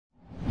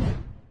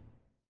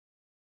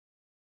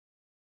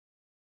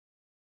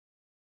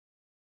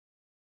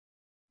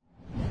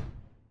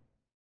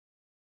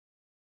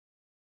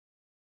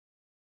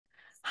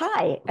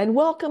Hi, and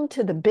welcome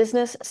to the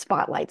Business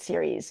Spotlight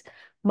Series.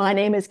 My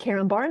name is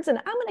Karen Barnes, and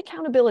I'm an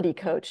accountability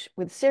coach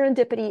with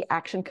Serendipity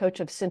Action Coach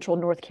of Central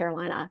North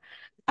Carolina.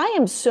 I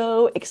am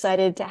so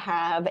excited to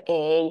have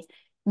a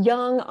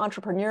young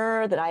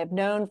entrepreneur that I have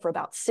known for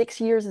about 6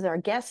 years as our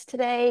guest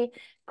today.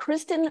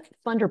 Christen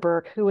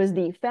Funderburk, who is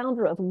the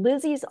founder of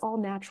Lizzie's All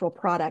Natural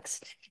Products,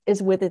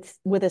 is with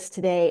us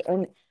today.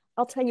 And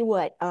I'll tell you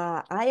what,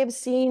 I have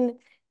seen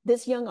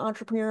this young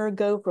entrepreneur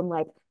go from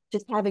like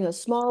just having a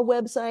small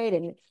website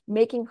and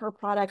making her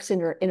products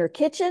in her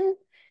kitchen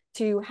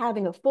to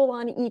having a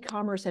full-on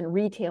e-commerce and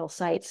retail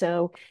site.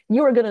 So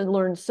you are going to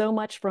learn so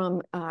much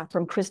from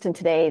Christen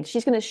today.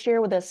 She's going to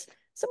share with us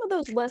some of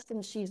those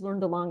lessons she's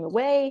learned along the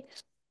way.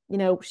 You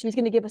know, she's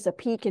going to give us a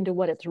peek into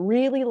what it's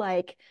really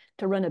like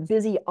to run a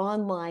busy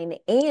online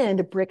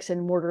and bricks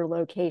and mortar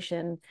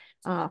location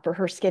for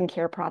her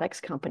skincare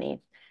products company.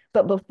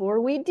 But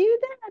before we do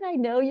that, I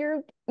know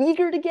you're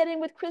eager to get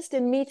in with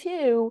Christen. Me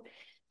too.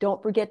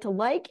 Don't forget to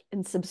like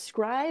and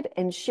subscribe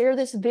and share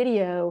this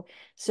video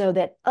so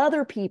that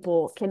other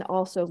people can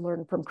also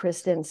learn from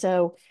Christen.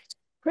 So,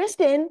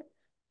 Christen,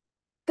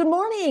 good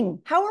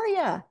morning. How are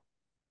you?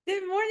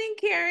 Good morning,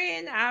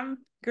 Karen. I'm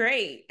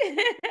great.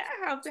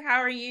 How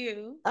are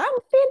you? I'm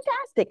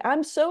fantastic.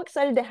 I'm so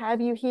excited to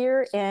have you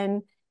here.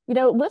 And,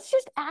 let's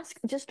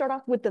just start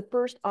off with the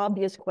first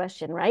obvious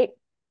question, right?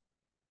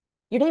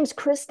 Your name's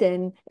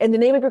Christen, and the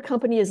name of your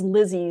company is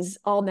Lizzie's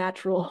All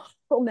Natural,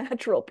 All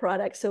Natural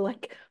Products. So,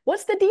 like,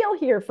 what's the deal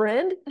here,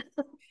 friend?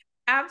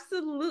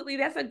 Absolutely.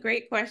 That's a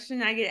great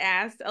question. I get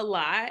asked a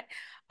lot.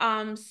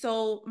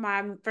 So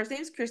my first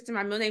name is Kristen,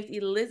 my middle name is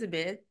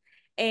Elizabeth,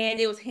 and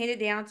it was handed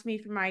down to me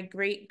from my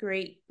great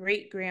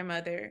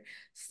grandmother.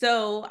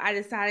 So I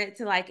decided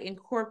to like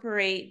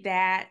incorporate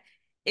that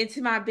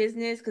into my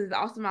business because it's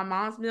also my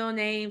mom's middle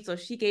name. So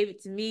she gave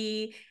it to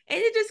me, and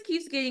it just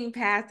keeps getting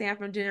passed down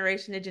from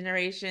generation to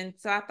generation.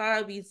 So I thought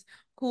it would be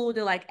cool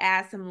to like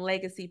add some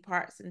legacy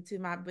parts into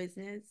my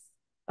business.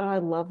 I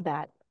love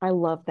that. I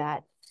love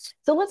that.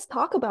 So let's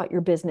talk about your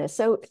business.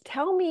 So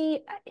tell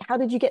me, how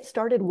did you get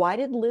started? Why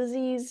did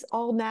Lizzie's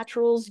All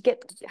Naturals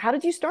how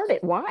did you start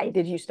it? Why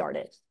did you start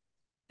it?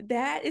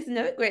 That is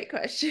another great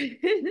question.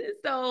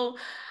 So,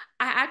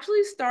 I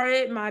actually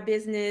started my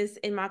business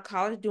in my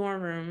college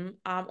dorm room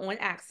on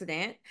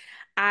accident.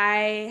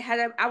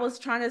 I was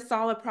trying to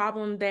solve a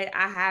problem that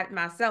I had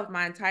myself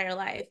my entire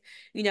life.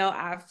 You know,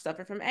 I've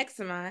suffered from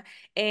eczema,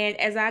 and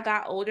as I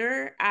got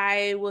older,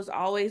 I was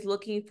always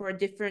looking for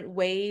different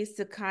ways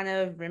to kind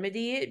of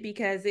remedy it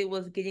because it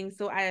was getting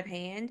so out of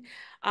hand.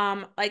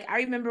 Like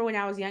I remember when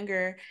I was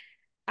younger,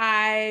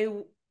 I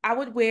I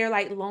would wear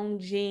like long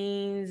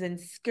jeans and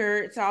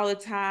skirts all the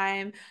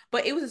time,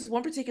 but it was this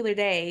one particular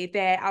day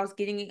that I was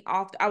getting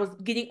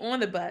on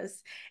the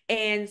bus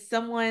and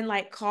someone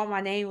like called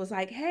my name, was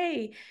like,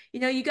 "Hey,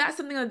 you got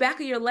something on the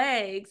back of your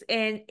legs."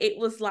 And it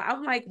was like,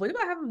 I'm like, "What do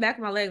I have on the back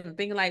of my legs?" I'm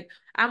thinking like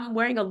I'm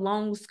wearing a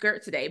long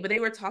skirt today, but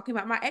they were talking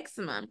about my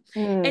eczema.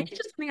 And Mm. it's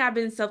just something I've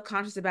been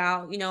self-conscious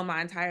about,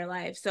 my entire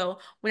life. So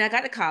when I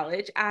got to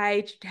college,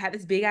 I had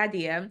this big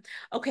idea.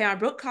 Okay, I'm a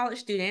broke college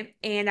student,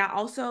 and I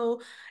also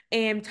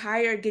am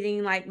tired of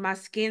getting like my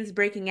skin's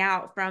breaking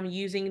out from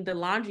using the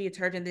laundry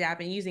detergent that I've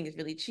been using. Is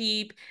really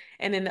cheap.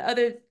 And then the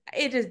other,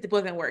 it just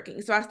wasn't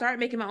working. So I started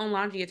making my own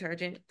laundry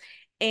detergent.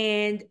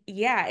 And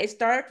yeah, it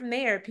started from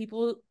there.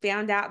 People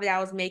found out that I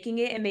was making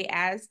it and they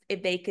asked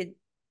if they could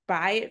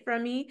buy it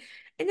from me.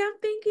 And I'm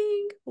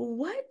thinking,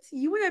 what?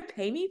 You want to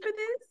pay me for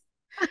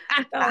this?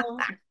 So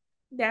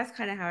that's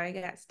kind of how I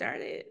got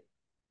started.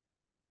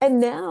 And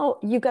now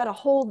you've got a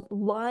whole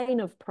line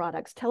of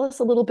products. Tell us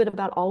a little bit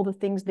about all the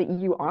things that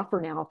you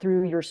offer now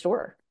through your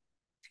store.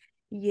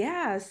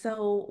 Yeah,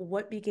 so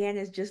what began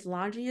as just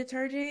laundry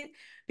detergent,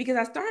 because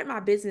I started my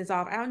business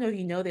off, I don't know if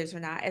you know this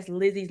or not, as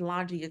Lizzie's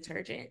laundry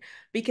detergent,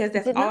 because I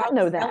that's did all I not was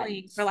know that.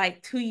 selling for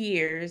like 2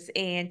 years,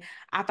 and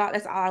I thought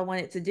that's all I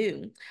wanted to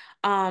do.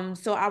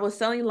 So I was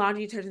selling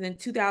laundry detergent in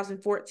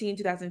 2014,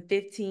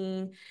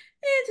 2015,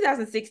 and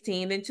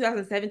 2016. Then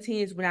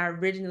 2017 is when I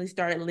originally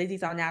started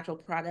Lizzie's All Natural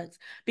Products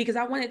because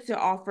I wanted to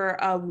offer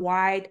a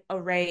wide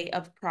array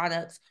of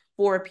products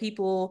for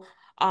people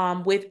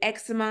with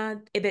eczema.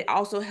 It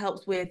also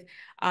helps with,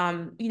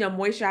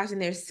 moisturizing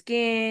their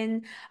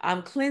skin,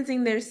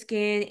 cleansing their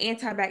skin,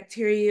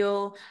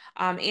 antibacterial,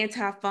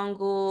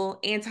 antifungal,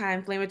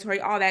 anti-inflammatory,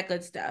 all that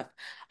good stuff.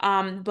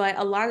 But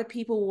a lot of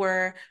people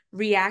were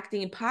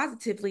reacting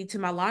positively to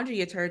my laundry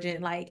detergent.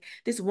 Like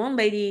this one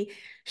lady,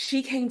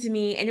 she came to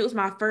me and it was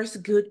my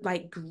first good,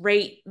 my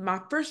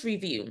first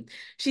review.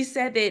 She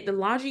said that the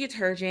laundry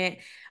detergent,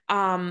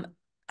 um,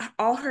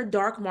 all her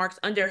dark marks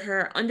under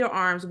her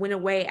underarms went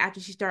away after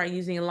she started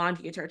using a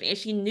laundry detergent. And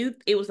she knew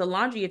it was a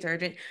laundry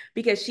detergent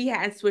because she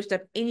hadn't switched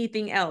up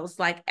anything else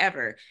like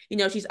ever.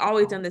 She's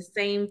always done Wow. the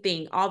same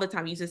thing all the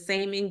time, use the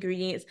same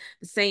ingredients,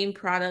 the same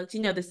products,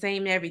 the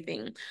same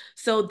everything.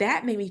 So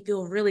that made me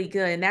feel really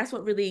good. And that's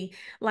what really,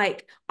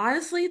 like,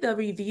 honestly, the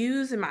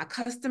reviews and my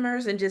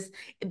customers and just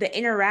the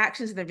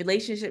interactions and the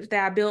relationships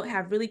that I built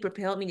have really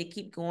propelled me to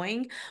keep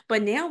going.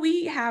 But now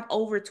we have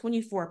over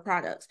 24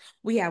 products.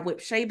 We have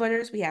whipped shea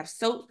butters, we have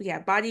soaps, we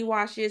have body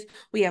washes,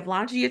 we have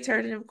laundry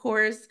detergent, of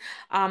course.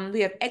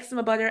 We have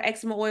eczema butter,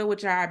 eczema oil,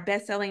 which are our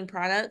best-selling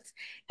products.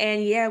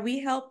 And yeah, we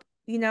help,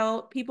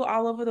 people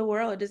all over the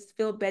world just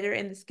feel better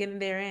in the skin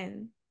they're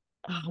in.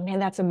 Oh man,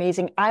 that's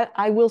amazing.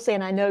 I will say,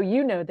 and I know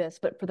you know this,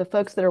 but for the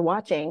folks that are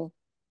watching,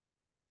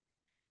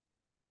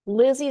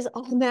 Lizzie's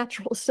all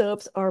natural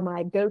soaps are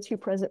my go-to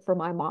present for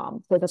my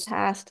mom for the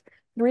past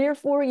 3 or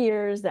 4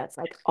 years. That's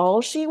like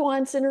all she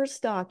wants in her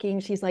stocking.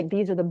 She's like,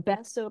 these are the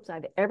best soaps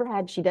I've ever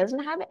had. She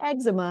doesn't have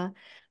eczema,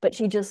 but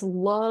she just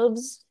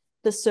loves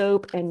the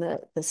soap and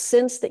the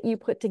scents that you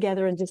put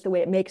together and just the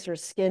way it makes her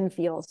skin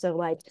feel. So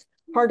like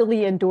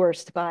heartily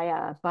endorsed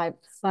by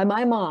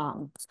my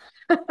mom.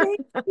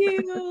 Thank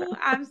you.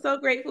 I'm so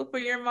grateful for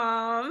your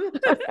mom.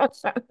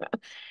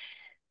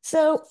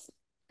 So,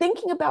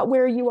 thinking about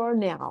where you are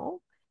now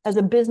as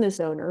a business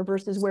owner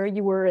versus where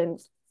you were in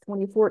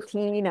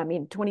 2014, I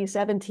mean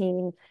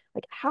 2017,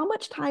 like how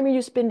much time are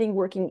you spending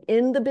working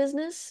in the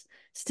business?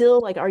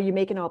 Still, like, are you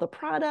making all the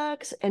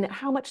products? And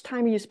how much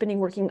time are you spending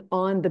working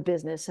on the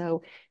business?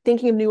 So,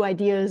 thinking of new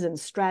ideas and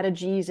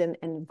strategies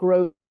and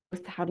growth,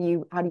 how do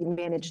you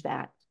manage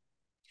that?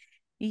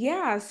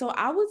 Yeah, so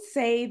I would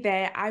say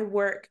that I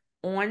work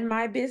on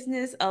my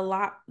business a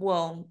lot.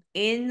 Well,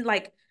 in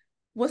like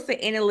what's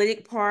the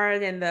analytic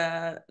part and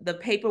the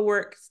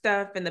paperwork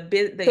stuff and So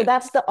the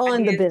that's the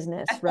on the ideas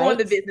business, that's on right?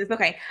 the business.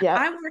 Okay. Yep.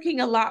 I'm working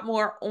a lot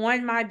more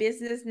on my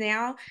business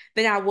now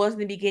than I was in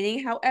the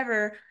beginning.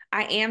 However,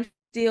 I am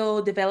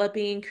still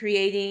developing,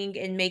 creating,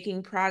 and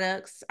making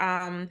products,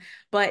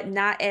 but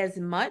not as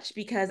much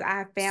because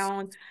I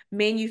found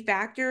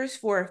manufacturers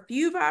for a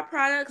few of our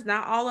products,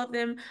 not all of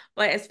them,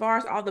 but as far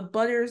as all the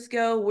butters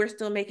go, we're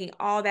still making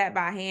all that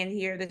by hand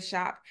here at the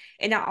shop.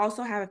 And I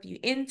also have a few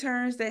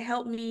interns that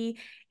help me.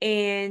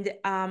 And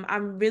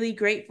I'm really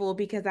grateful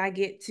because I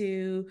get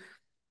to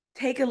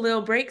take a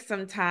little break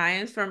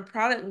sometimes from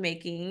product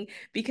making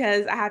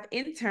because I have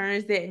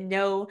interns that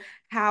know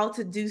how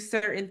to do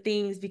certain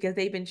things because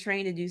they've been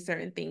trained to do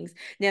certain things.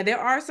 Now, there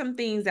are some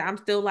things that I'm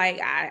still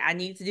like, I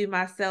need to do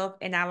myself,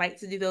 and I like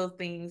to do those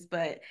things,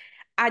 but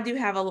I do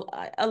have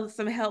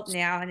some help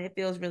now, and it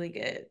feels really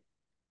good.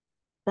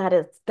 That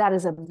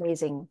is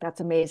amazing.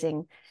 That's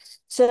amazing.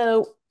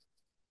 So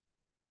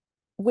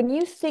when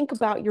you think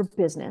about your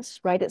business,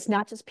 right, it's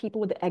not just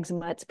people with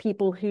eczema, it's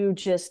people who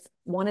just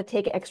want to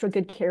take extra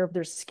good care of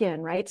their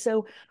skin, right?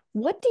 So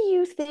what do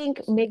you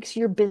think makes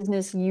your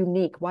business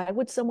unique? Why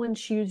would someone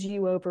choose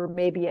you over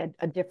maybe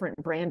a different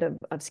brand of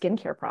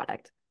skincare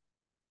product?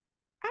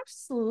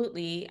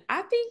 Absolutely.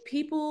 I think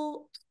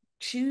people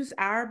choose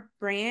our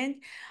brand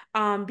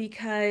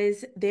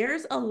because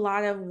there's a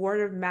lot of word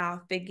of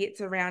mouth that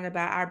gets around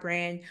about our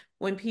brand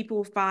when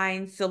people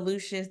find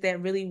solutions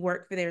that really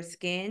work for their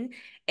skin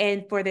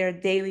and for their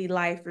daily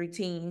life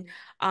routine.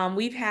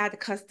 We've had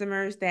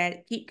customers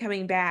that keep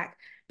coming back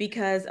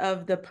because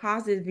of the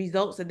positive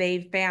results that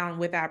they've found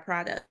with our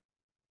product,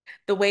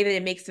 the way that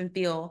it makes them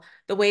feel,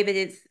 the way that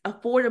it's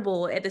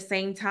affordable at the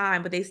same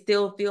time, but they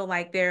still feel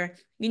like they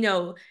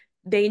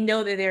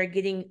know that they're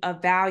getting a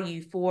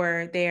value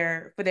for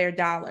their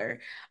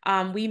dollar.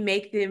 We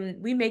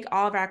make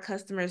all of our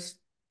customers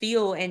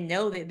feel and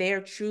know that they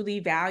are truly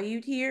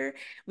valued here.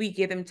 We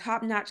give them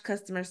top-notch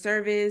customer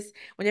service.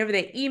 Whenever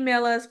they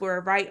email us,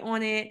 we're right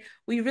on it.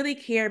 We really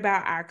care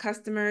about our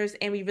customers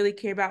and we really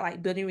care about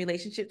like building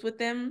relationships with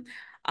them.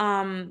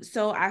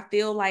 So I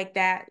feel like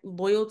that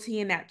loyalty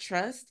and that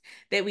trust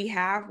that we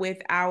have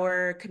with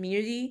our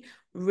community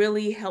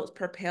really helps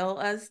propel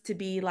us to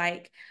be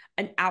like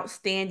an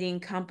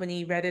outstanding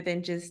company rather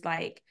than just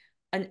like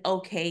an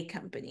okay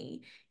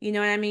company. You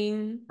know what I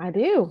mean? I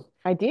do.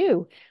 I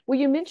do. Well,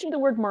 you mentioned the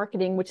word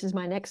marketing, which is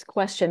my next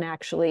question,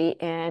 actually.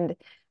 And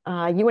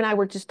you and I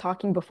were just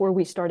talking before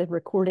we started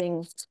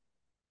recording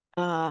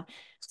uh,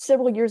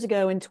 several years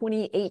ago in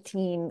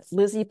 2018.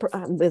 Lizzie,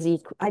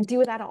 I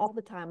do that all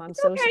the time. I'm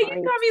so Okay, you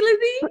sorry. call me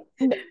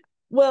Lizzie.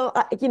 Well,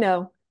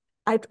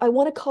 I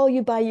want to call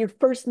you by your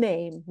first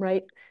name,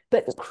 right?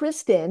 But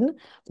Kristen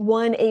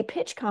won a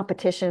pitch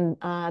competition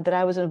that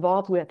I was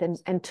involved with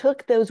and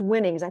took those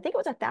winnings. I think it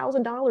was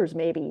 $1,000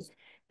 maybe,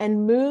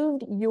 and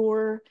moved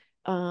your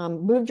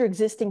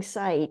existing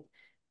site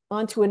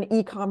onto an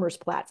e-commerce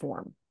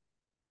platform,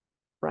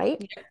 right?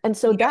 Yeah. And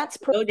so Yep. that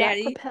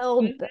GoDaddy.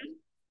 propelled. Mhm.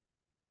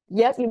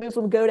 Yep, you moved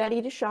from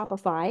GoDaddy to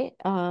Shopify.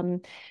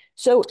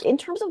 So in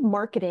terms of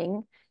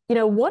marketing,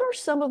 what are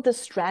some of the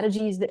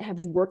strategies that have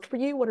worked for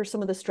you? What are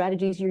some of the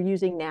strategies you're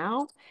using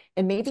now?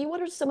 And maybe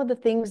what are some of the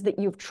things that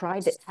you've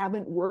tried that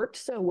haven't worked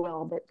so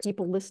well that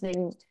people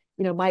listening,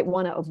 might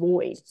want to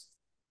avoid?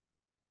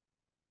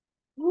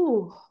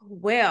 Ooh,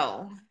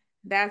 well,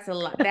 that's a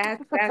lot.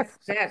 That's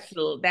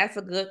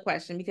a good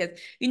question because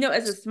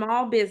as a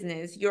small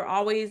business, you're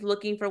always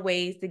looking for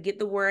ways to get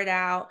the word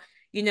out,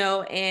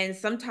 and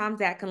sometimes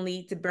that can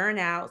lead to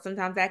burnout,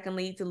 sometimes that can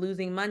lead to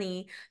losing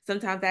money,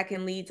 sometimes that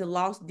can lead to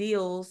lost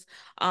deals.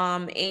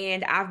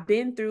 And I've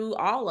been through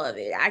all of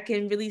it. I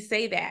can really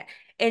say that.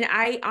 And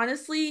I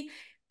honestly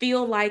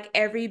feel like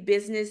every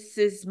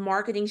business's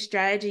marketing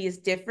strategy is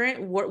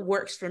different. What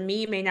works for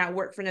me may not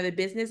work for another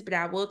business, but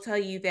I will tell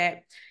you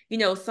that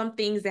some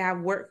things that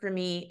have worked for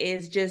me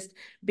is just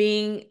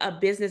being a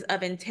business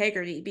of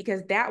integrity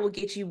because that will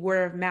get you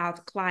word of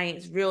mouth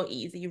clients real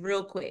easy,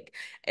 real quick.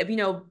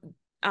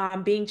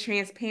 Being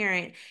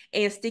transparent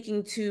and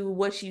sticking to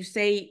what you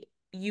say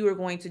you are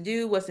going to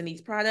do, what's in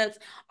these products,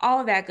 all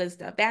of that good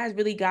stuff. That has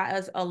really got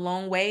us a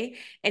long way.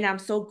 And I'm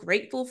so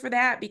grateful for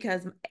that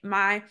because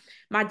my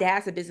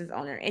dad's a business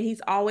owner and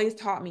he's always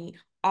taught me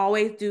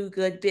always do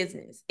good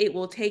business. It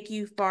will take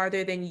you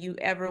farther than you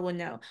ever will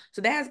know.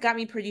 So that has got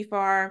me pretty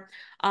far.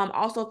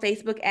 Also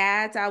Facebook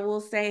ads, I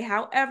will say.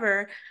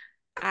 However,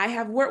 I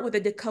have worked with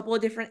a couple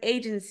of different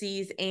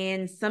agencies,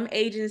 and some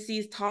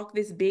agencies talk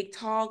this big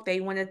talk.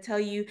 They want to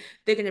tell you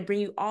they're going to bring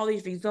you all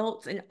these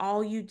results, and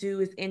all you do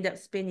is end up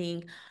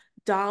spending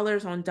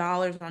dollars on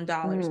dollars on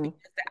dollars Mm.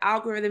 because the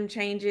algorithm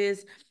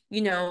changes.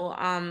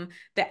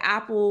 The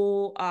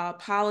Apple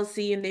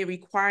policy and the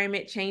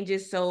requirement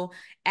changes, so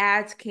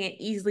ads can't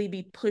easily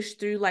be pushed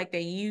through like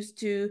they used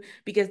to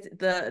because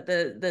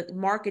the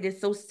market is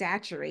so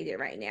saturated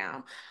right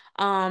now.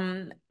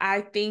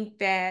 I think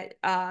that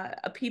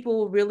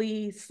people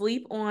really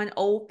sleep on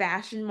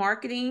old-fashioned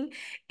marketing.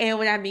 And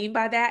what I mean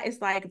by that is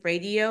like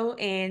radio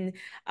and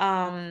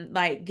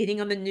like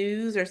getting on the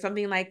news or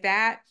something like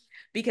that.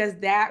 Because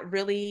that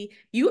really,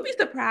 you would be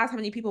surprised how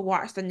many people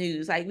watch the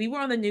news. Like we were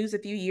on the news a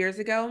few years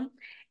ago,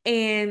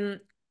 and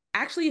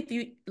actually a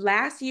few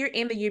last year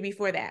and the year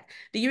before that.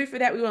 The year before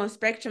that, we were on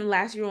Spectrum.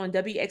 Last year, we were on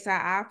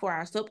WXII for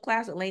our soap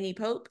class with Lainey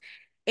Pope.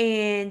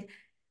 And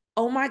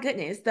oh my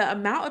goodness, the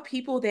amount of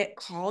people that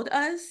called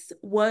us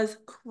was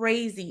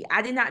crazy.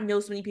 I did not know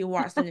so many people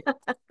watched the news.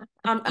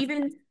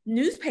 Even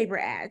newspaper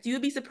ads. You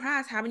would be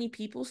surprised how many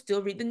people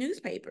still read the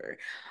newspaper.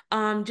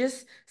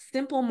 Just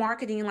simple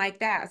marketing like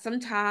that.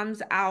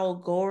 Sometimes I'll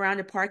go around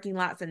the parking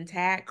lots and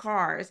tag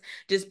cars,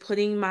 just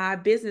putting my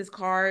business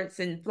cards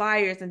and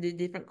flyers into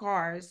different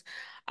cars.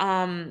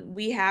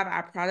 We have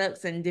our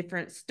products in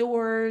different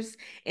stores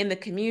in the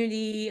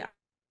community.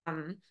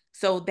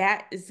 So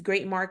that is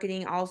great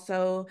marketing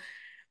also.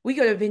 We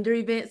go to vendor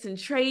events and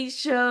trade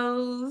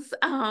shows.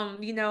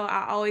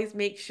 I always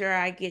make sure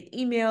I get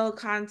email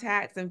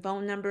contacts and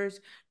phone numbers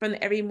from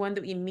everyone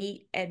that we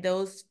meet at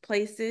those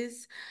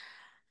places.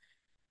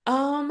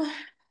 Um,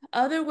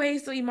 Other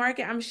ways that we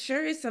market, I'm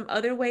sure is some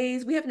other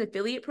ways. We have an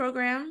affiliate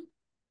program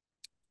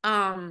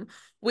um,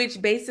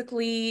 which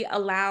basically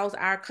allows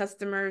our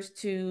customers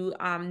to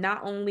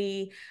not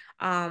only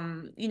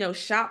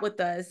shop with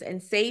us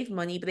and save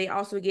money, but they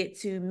also get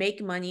to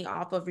make money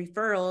off of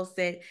referrals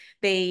that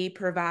they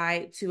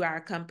provide to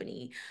our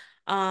company.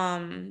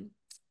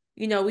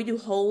 We do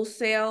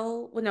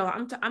wholesale. Well, no,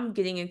 I'm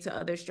getting into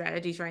other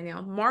strategies right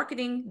now.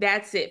 Marketing,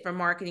 that's it for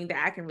marketing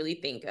that I can really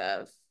think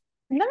of.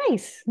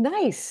 Nice,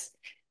 nice.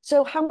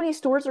 So how many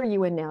stores are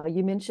you in now?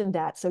 You mentioned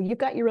that. So you've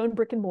got your own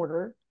brick and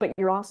mortar, but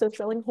you're also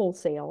selling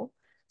wholesale.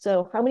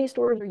 So how many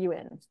stores are you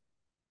in?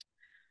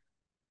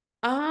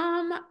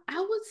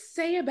 I would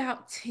say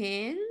about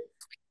 10.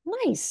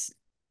 Nice.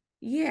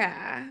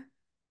 Yeah.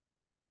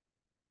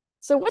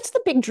 So what's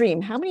the big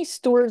dream? How many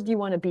stores do you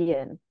want to be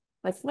in?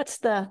 Like, what's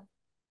the,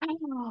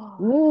 Oh,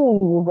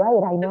 ooh,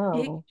 right, I the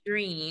big know.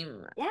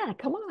 dream. Yeah,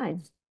 come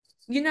on.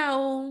 You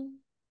know,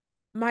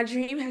 my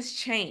dream has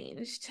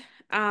changed.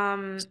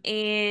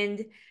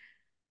 And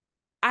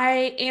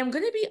I am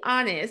gonna be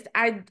honest.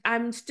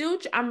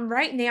 I'm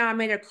right now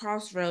I'm at a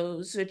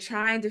crossroads, so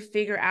trying to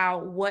figure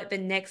out what the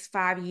next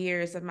 5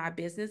 years of my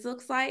business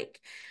looks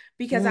like.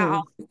 Because I Mm.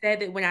 always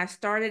said that when I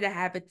started, I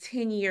have a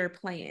 10-year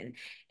plan,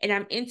 and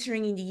I'm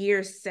entering into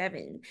year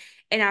 7.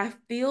 And I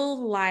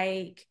feel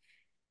like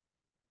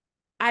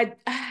I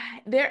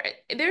there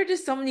are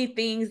just so many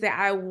things that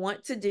I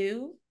want to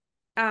do.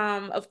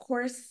 Of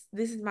course,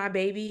 this is my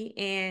baby,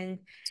 and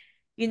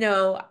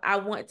I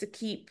want to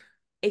keep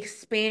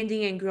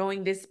expanding and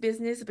growing this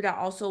business, but I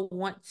also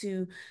want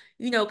to,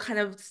 kind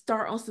of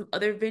start on some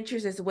other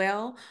ventures as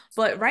well.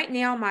 But right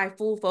now, my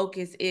full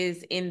focus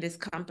is in this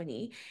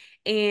company.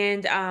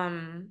 And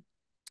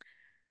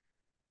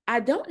I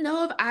don't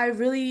know if I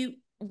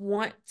really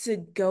want to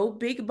go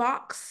big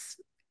box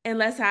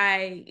unless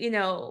I,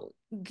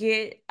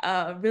 get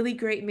a really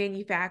great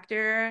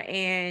manufacturer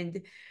and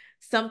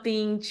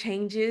something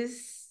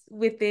changes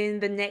within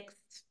the next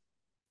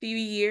few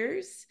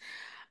years.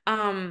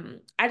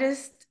 I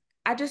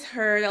just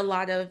heard a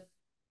lot of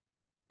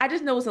I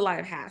just know it's a lot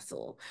of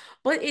hassle,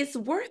 but it's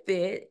worth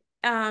it.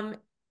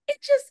 It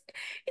just,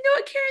 you know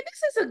what, Karen,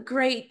 this is a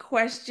great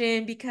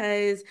question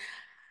because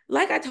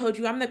like I told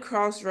you, I'm the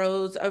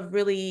crossroads of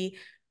really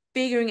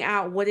figuring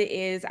out what it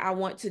is I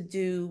want to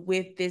do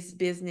with this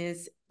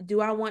business. Do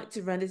I want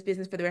to run this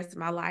business for the rest of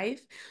my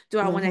life? Do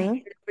I want to hand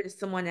Mm-hmm. it over to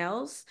someone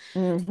else?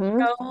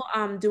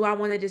 Mm-hmm. Do I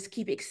want to just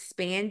keep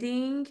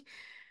expanding?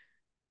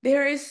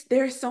 There's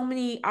so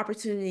many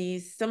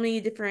opportunities, so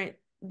many different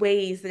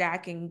ways that I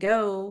can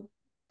go,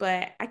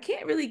 but I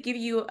can't really give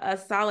you a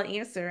solid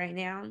answer right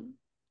now.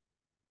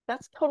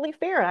 That's totally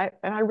fair.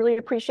 And I really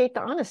appreciate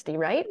the honesty,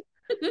 right?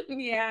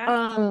 Yeah.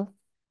 Um,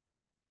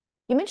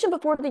 you mentioned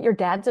before that your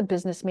dad's a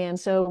businessman.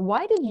 So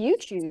why did you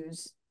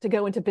choose to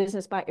go into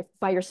business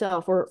by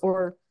yourself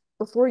or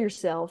for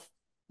yourself?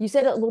 You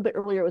said it a little bit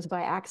earlier, it was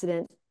by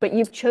accident, but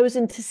you've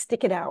chosen to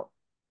stick it out.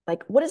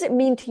 Like, what does it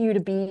mean to you to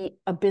be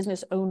a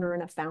business owner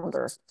and a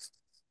founder?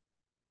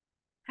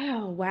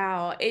 Oh,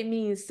 wow. It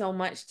means so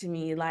much to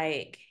me.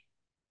 Like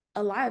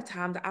a lot of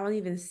times I don't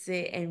even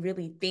sit and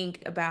really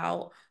think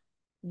about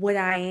what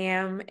I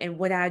am and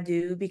what I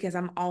do because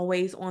I'm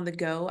always on the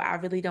go. I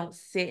really don't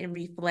sit and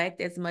reflect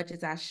as much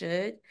as I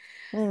should.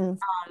 Mm,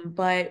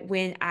 But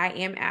when I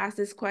am asked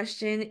this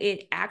question,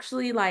 it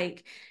actually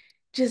like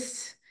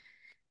just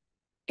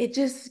it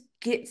just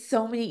gets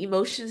so many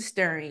emotions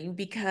stirring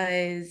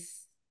because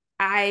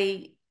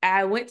I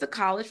went to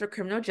college for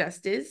criminal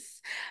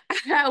justice.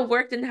 I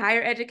worked in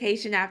higher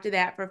education after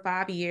that for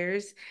 5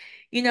 years.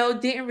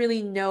 Didn't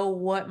really know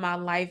what my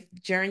life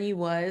journey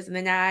was. And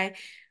then I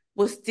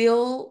was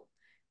still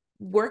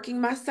working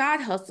my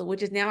side hustle,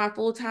 which is now my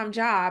full-time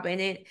job. And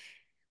it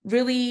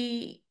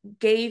really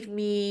gave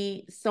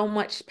me so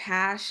much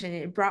passion.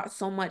 It brought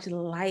so much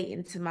light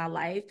into my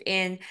life.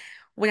 And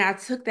when I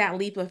took that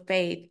leap of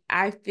faith,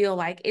 I feel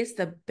like it's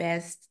the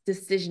best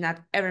decision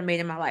I've ever made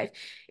in my life.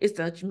 It's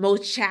the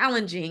most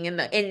challenging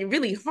and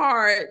really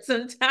hard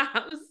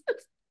sometimes,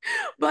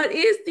 but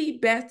it's the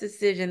best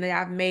decision that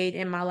I've made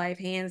in my life,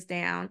 hands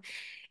down.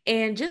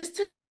 And just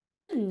to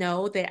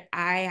know that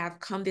I have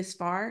come this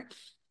far,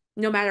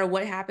 no matter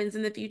what happens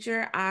in the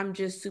future, I'm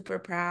just super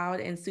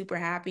proud and super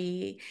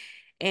happy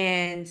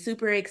and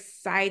super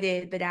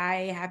excited that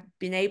I have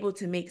been able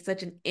to make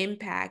such an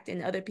impact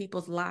in other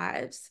people's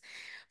lives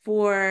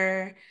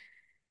for,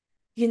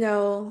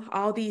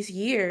 all these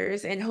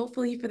years and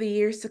hopefully for the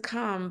years to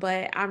come.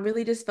 But I'm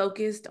really just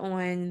focused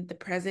on the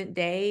present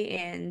day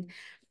and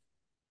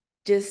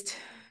just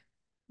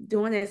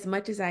doing as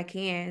much as I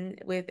can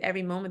with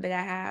every moment that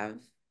I have.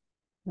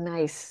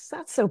 nice.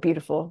 That's so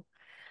beautiful.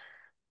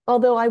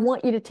 Although I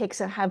want you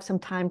to have some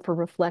time for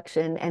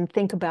reflection and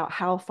think about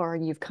how far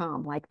you've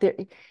come. Like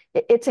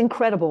it's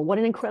incredible. What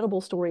an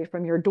incredible story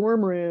from your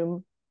dorm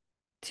room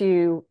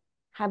to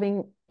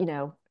having,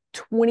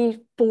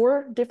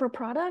 24 different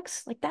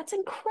products. Like that's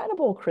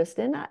incredible,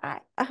 Kristen. I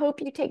hope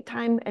you take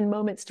time and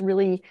moments to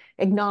really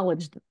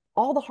acknowledge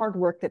all the hard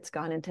work that's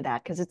gone into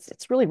that because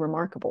it's really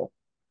remarkable.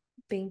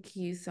 Thank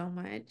you so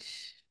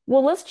much.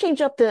 Well, let's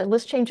change up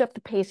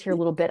the pace here a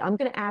little bit. I'm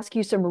going to ask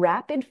you some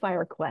rapid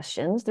fire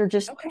questions. They're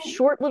just Okay.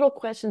 short little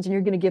questions, and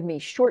you're going to give me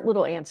short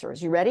little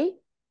answers. You ready?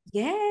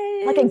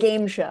 Like a Yes.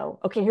 game show.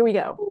 Okay, here we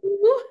go. All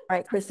Ooh.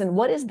 right, Kristen,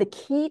 what is the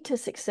key to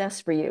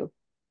success for you?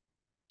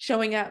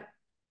 Showing up.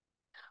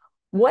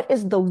 What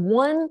is the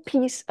one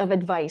piece of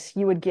advice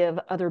you would give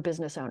other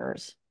business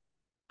owners?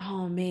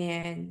 Oh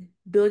man,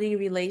 building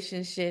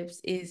relationships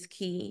is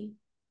key.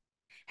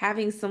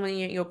 Having someone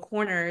in your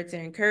corner to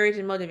encourage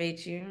and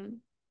motivate you.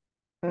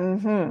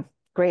 Mm-hmm.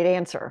 Great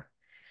answer.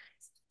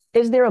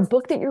 Is there a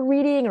book that you're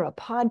reading or a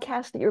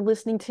podcast that you're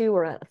listening to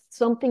or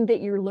something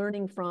that you're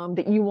learning from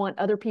that you want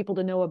other people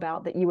to know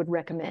about that you would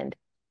recommend?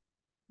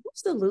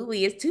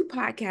 Absolutely. It's two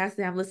podcasts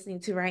that I'm listening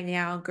to right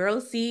now.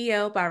 Girl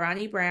CEO by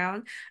Ronnie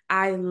Brown.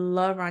 I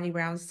love Ronnie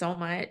Brown so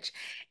much.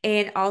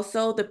 And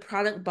also The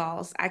Product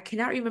Boss. I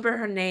cannot remember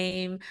her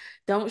name.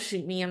 Don't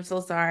shoot me. I'm so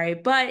sorry.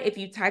 But if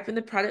you type in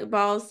The Product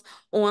Boss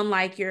on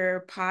like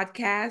your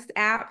podcast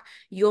app,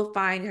 you'll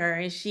find her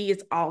and she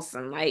is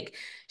awesome. Like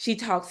she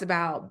talks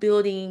about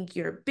building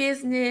your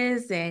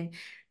business and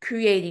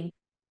creating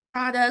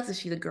products and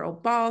she's a girl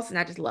boss and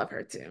I just love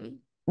her too.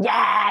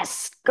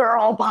 Yes,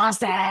 girl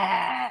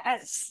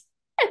bosses.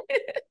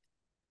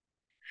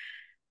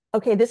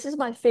 Okay, this is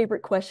my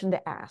favorite question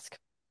to ask.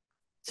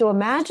 So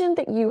imagine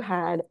that you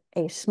had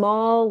a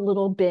small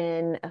little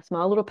bin, a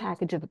small little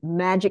package of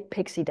magic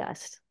pixie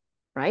dust,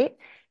 right?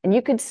 And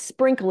you could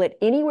sprinkle it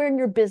anywhere in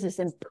your business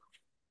and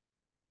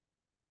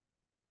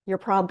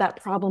that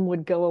problem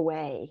would go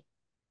away.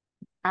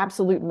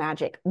 Absolute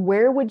magic.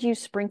 Where would you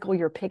sprinkle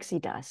your pixie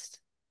dust?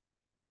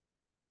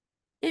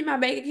 In my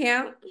bank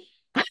account.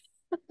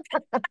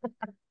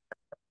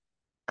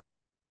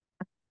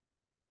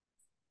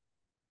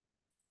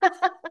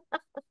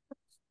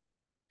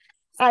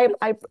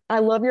 I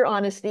love your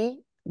honesty.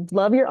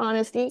 Love your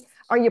honesty.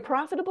 Are you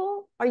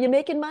profitable? Are you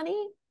making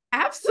money?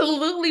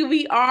 Absolutely,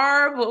 we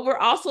are, but we're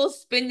also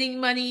spending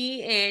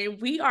money and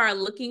we are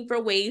looking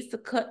for ways to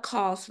cut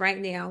costs right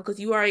now because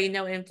you already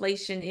know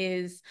inflation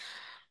is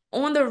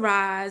on the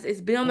rise.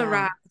 It's been on the Yeah.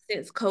 rise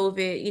since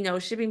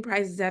COVID. Shipping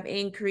prices have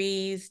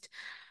increased.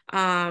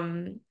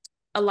 Um,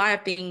 a lot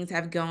of things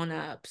have gone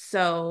up.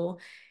 So,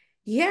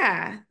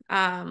 yeah,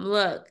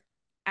 look.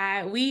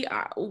 We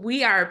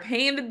are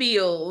paying the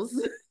bills.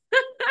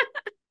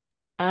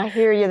 I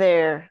hear you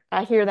there.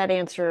 I hear that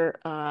answer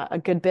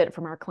a good bit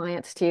from our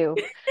clients too.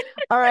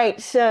 All right,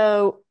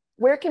 so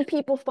where can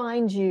people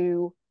find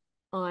you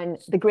on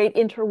the great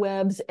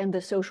interwebs and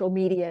the social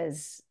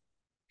medias?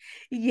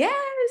 Yes,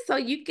 so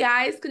you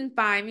guys can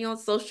find me on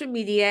social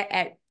media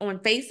at on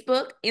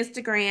Facebook,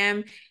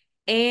 Instagram,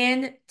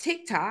 and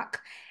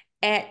TikTok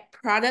at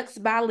Products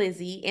by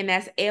Lizzie, and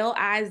that's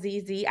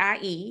Lizzie.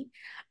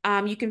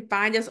 You can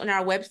find us on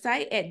our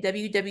website at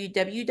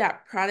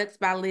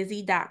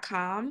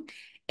www.productsbylizzie.com.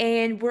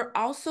 And we're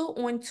also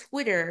on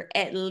Twitter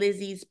at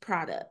Lizzie's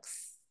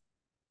Products.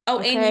 Oh,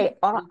 and Okay,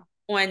 YouTube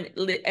on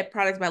at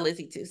Products by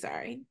Lizzie too,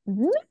 sorry.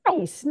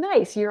 nice,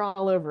 nice. You're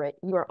all over it.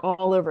 You are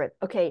all over it.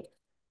 Okay,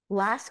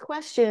 last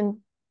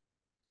question.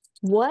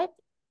 What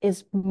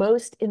is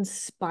most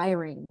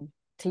inspiring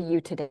to you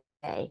today?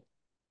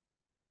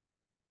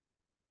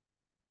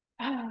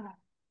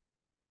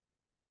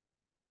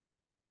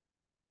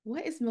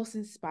 What is most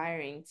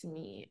inspiring to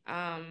me?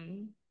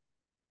 Can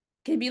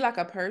it be like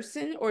a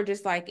person or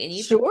just like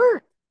anything?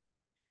 Sure.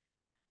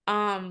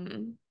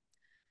 Um,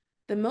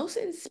 the most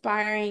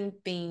inspiring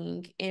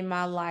thing in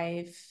my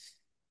life,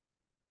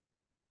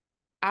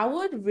 I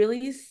would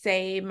really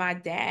say my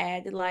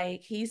dad.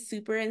 Like he's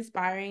super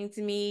inspiring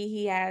to me.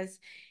 He has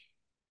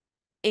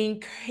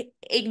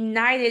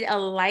ignited a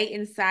light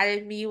inside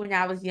of me when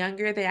I was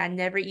younger that I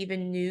never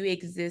even knew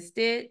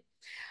existed.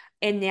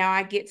 And now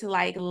I get to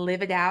like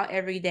live it out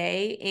every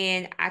day,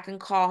 and I can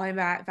call him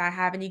if I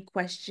have any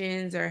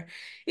questions or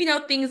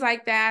things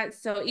like that.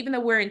 So even though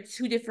we're in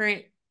two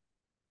different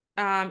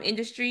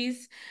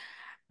industries,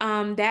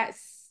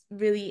 that's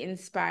really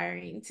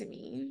inspiring to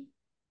me.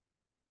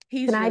 Can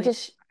He's I really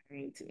just,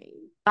 inspiring to me.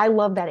 I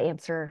love that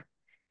answer.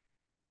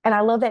 And I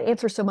love that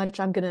answer so much.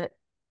 I'm gonna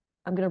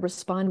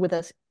respond with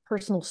a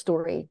personal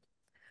story.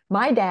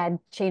 My dad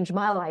changed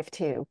my life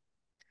too.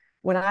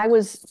 When I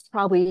was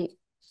probably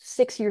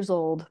 6 years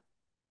old,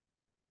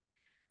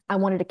 I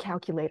wanted a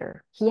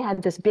calculator. He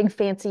had this big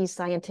fancy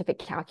scientific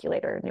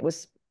calculator, and it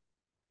was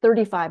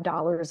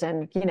 $35.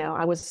 And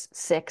I was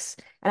six,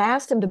 and I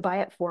asked him to buy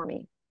it for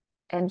me.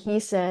 And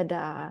he said,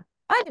 I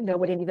didn't know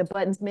what any of the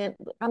buttons meant.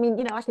 I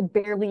mean, I could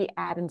barely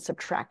add and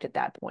subtract at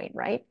that point,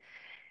 right?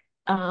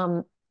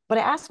 Um, but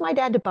I asked my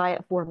dad to buy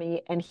it for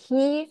me, and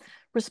he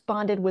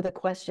responded with a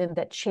question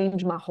that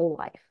changed my whole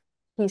life.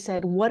 He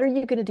said, "What are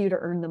you going to do to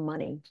earn the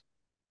money?"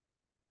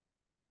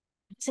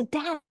 I said,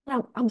 "Dad,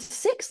 I'm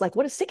six. Like,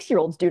 what do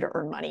 6-year-olds do to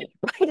earn money?"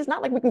 Right? It's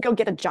not like we can go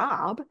get a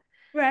job.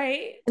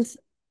 Right. And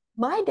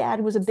my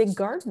dad was a big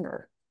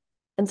gardener.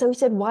 And so he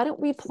said, "Why don't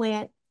we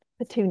plant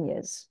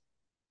petunias?"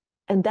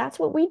 And that's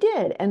what we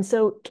did. And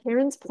so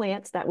Karen's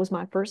Plants, that was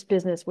my first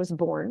business, was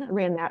born. I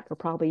ran that for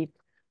probably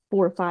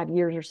 4 or 5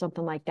 years or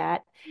something like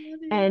that. Love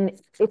it. And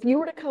if you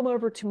were to come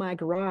over to my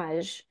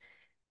garage,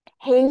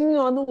 hanging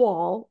on the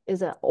wall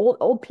is an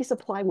old piece of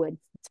plywood.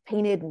 It's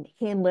painted and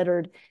hand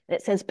lettered, and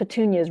it says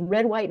petunias,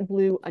 red, white, and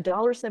blue,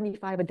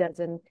 $1.75 a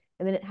dozen.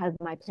 And then it has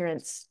my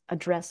parents'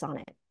 address on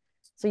it.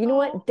 So you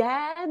know Oh, what?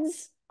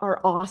 Dads are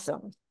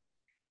awesome.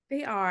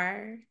 they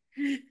are.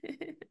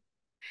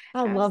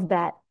 I love Absolutely.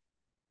 that.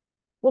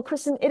 Well,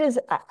 Kristen, it has,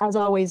 as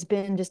always,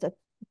 been just a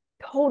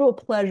total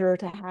pleasure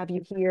to have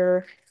you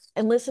here.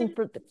 And listen,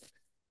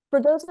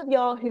 for those of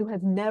y'all who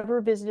have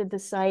never visited the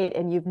site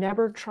and you've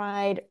never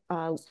tried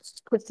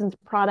Kristen's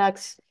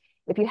products,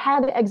 if you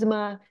have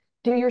eczema,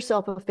 do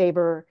yourself a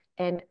favor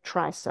and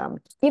try some.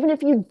 Even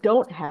if you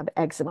don't have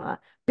eczema,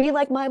 be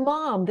like my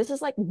mom. This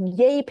is like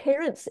Yay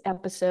Parents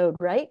episode,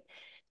 right?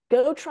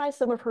 Go try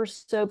some of her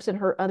soaps and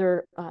her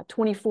other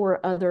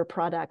 24 other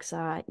products.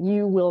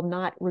 You will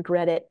not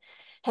regret it.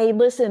 Hey,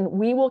 listen,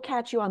 we will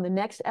catch you on the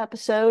next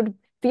episode.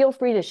 Feel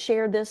free to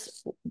share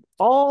this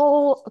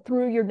all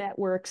through your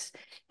networks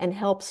and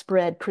help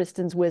spread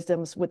Kristen's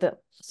wisdoms with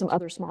some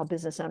other small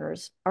business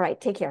owners. All right,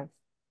 take care.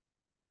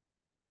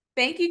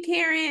 Thank you,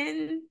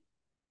 Karen.